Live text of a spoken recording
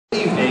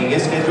evening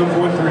is scheduled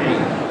for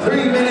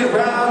 3-minute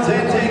rounds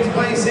and takes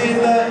place in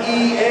the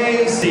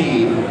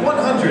EAC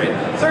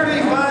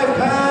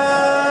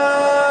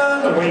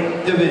 135-pound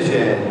weight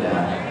division.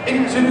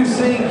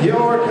 Introducing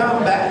your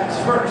combatants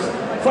first.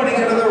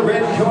 Fighting out of the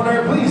red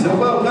corner, please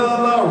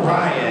welcome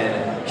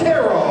Ryan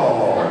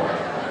Carroll.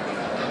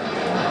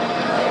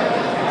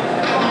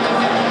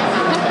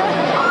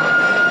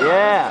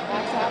 Yeah.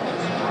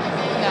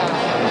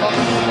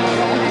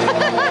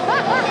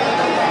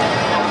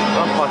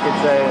 I'm fucking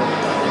saying.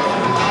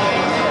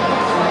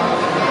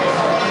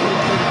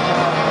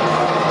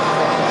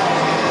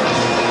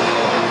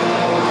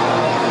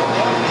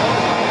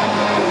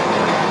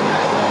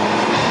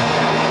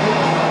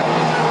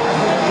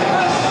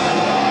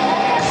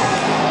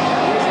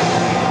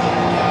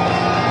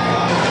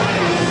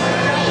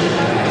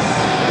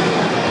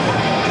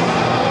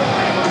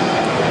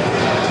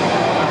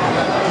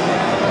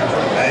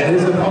 And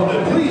his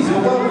opponent, please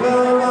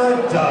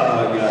welcome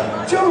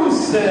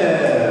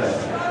Josaph.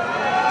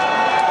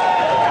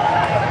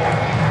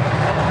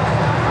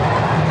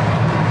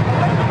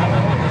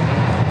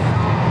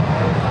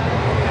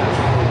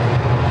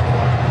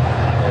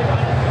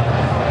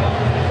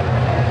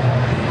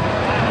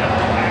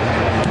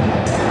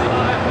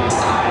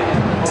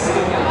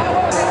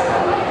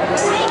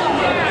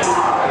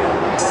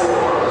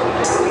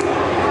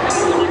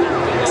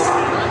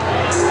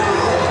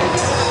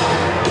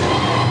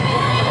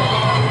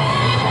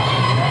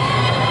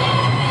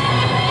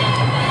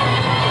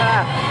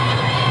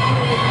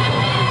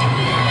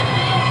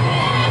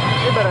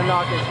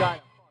 Knock this guy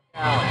the fuck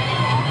out.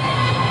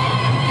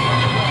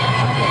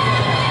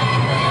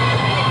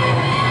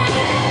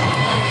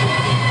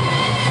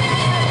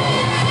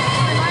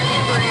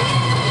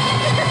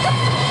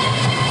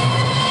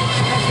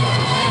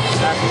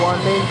 That's one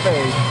mean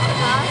face.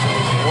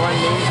 One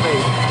mean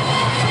face.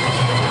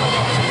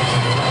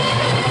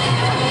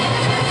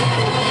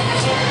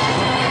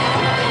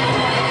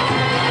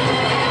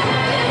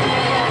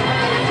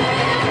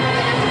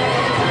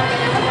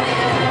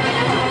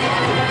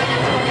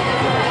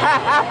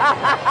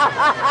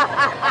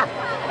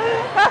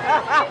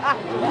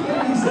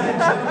 Ladies and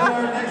gentlemen,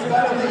 our next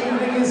bout of the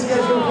evening is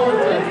scheduled for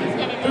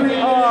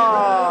 3-minute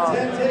rounds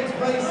and takes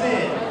place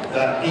in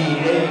the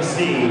EAC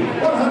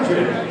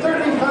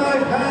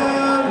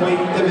 135-pound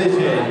weight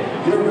division.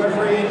 Your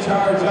referee in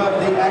charge of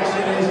the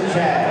action is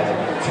Chad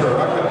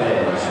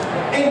Truckovich.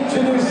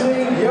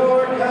 Introducing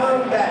your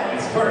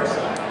combatants first.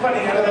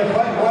 Fighting out of the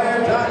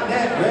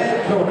FightWire.net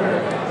red corner.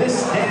 This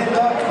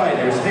stand-up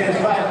fighter stands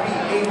 5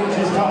 feet 8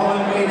 inches tall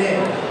and weighed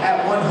in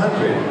at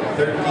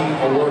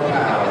 134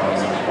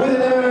 pounds. With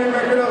an MMA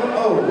record of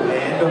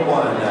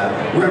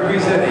 0-1.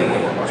 Representing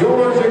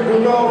Georgia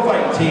Gudo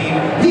Fight Team,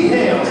 he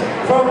hails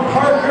from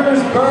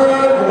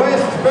Parkersburg,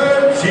 West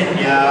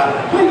Virginia.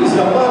 Please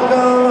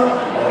welcome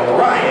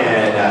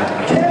Ryan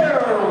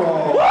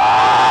Carroll.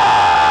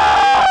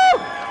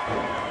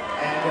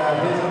 And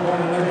his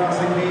opponent across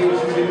the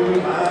cage to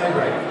my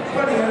right.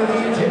 Fighting out of the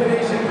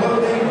Intimidation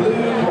Clothing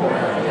blue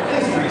corner.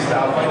 This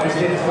freestyle fighter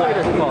stands 5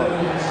 feet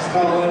 11 inches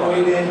tall and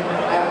weighed in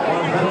at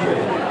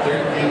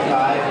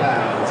 135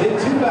 pounds. In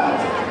 2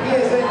 bouts, he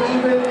has an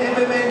even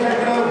MMA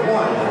record of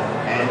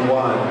 1-1.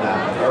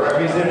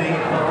 Representing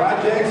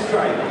Project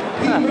Strike,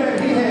 he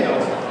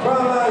hails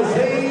from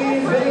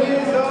Zane,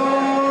 Vegas,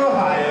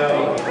 Ohio.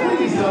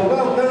 Please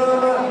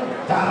welcome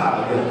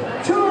Doug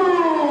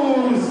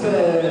Josaph.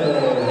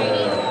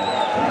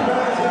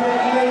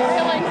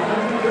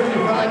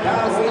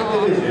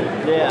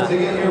 Yeah. Once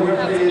again, your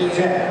referee is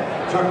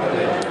Chad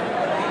Truckovich.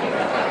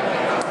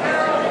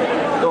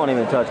 Don't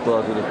even touch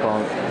gloves with this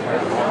punk.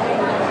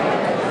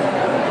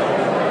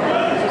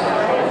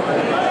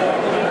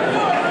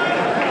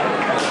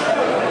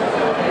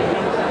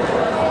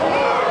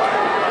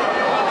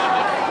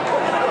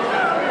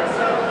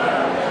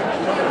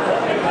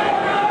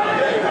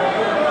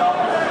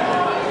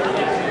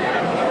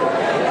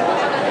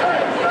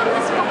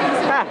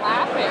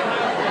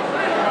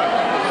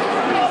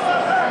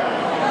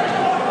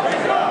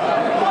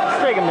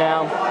 Take him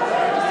down.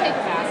 Just take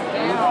the mask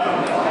down.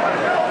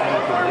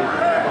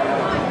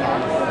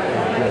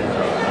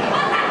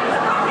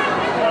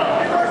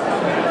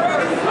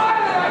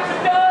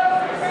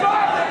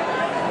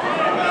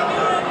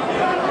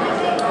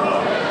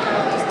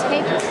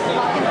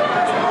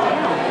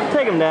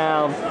 Take him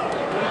down.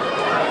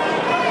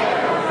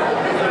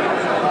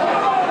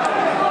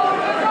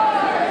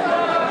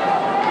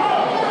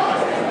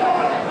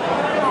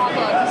 Oh,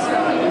 look, he's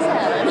stroking his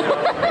head.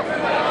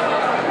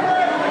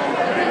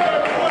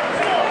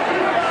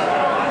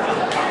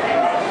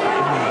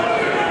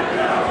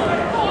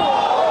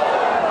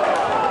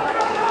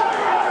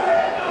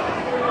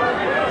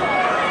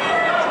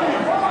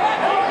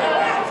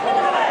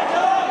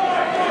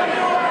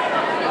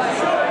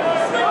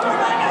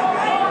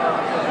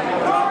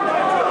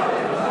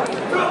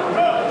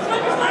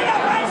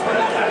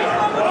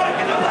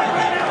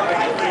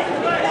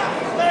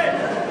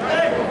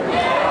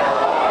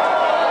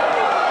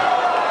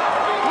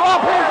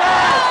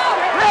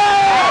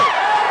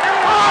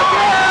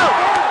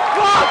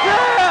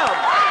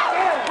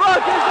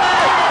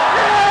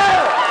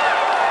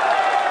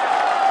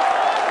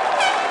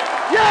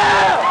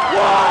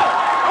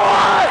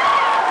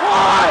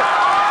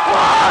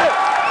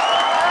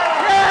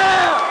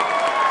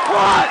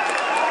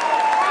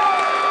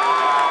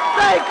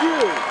 Thank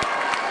you!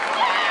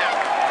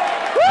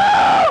 Woo!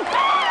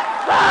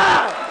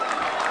 Ah!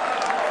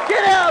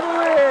 Get out of the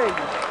ring!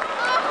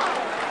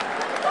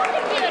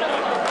 Fucking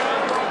beautiful.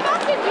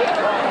 Fucking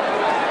beautiful.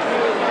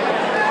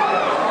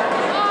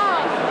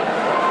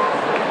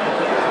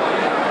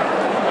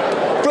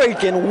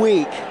 Freaking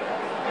weak.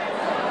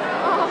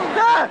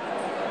 Ah!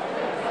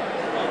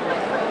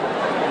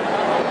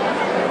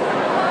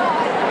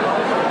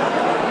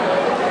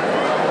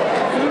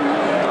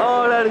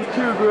 Oh, that is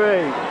too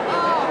great.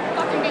 Oh,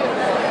 fucking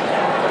beautiful.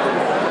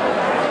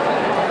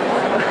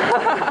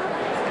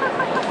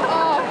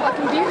 Oh,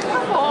 fucking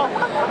beautiful.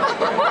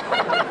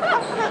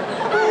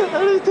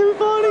 That is too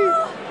funny.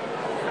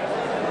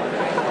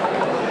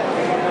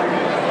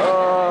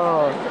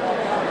 Oh.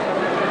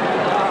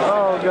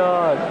 Oh,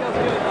 God.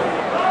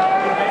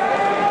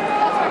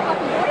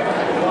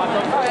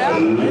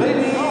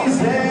 Ladies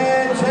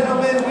and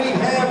gentlemen, we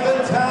have the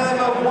time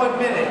of 1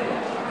 minute.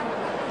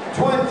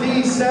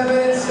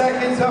 27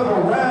 seconds of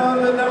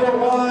round number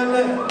 1.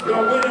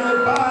 Your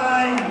winner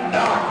by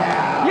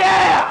knockout.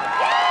 Yeah!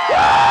 Woo!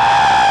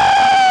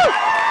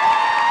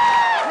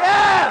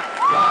 Yeah!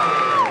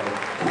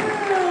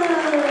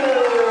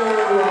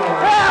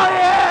 Hell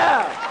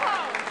yeah!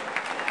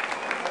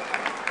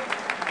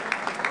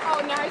 Oh,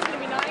 now he's gonna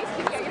be nice.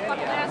 You got your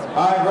fucking ass. All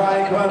right,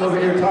 Ryan, come on over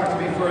here. Talk to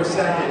me for a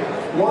second.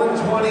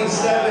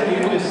 127, you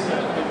just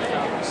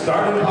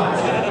started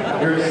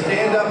punching. You're a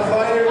stand-up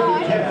fighter.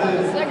 You kept the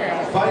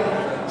fight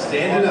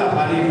standing up.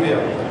 How do you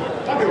feel?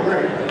 I feel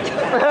great.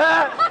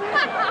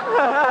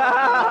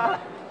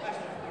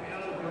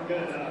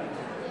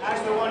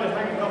 Actually, wanted to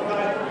thank a couple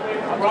guys.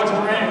 Roger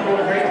Moran for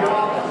doing a great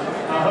job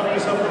hooking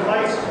us up with the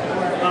fights.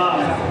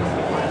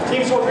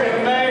 Team Soldier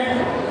MMA,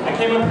 I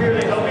came up here,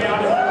 they helped me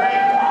out in the ring.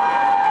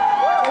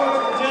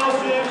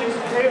 Josaph,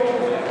 Carroll,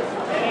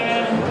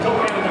 and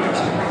Coach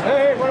Anderson.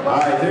 Hey, what All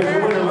right, there's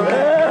your winner, Ryan.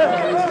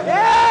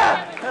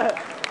 Yeah!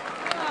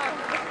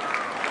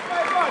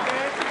 Hey,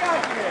 man, you got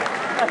you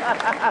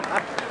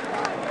there.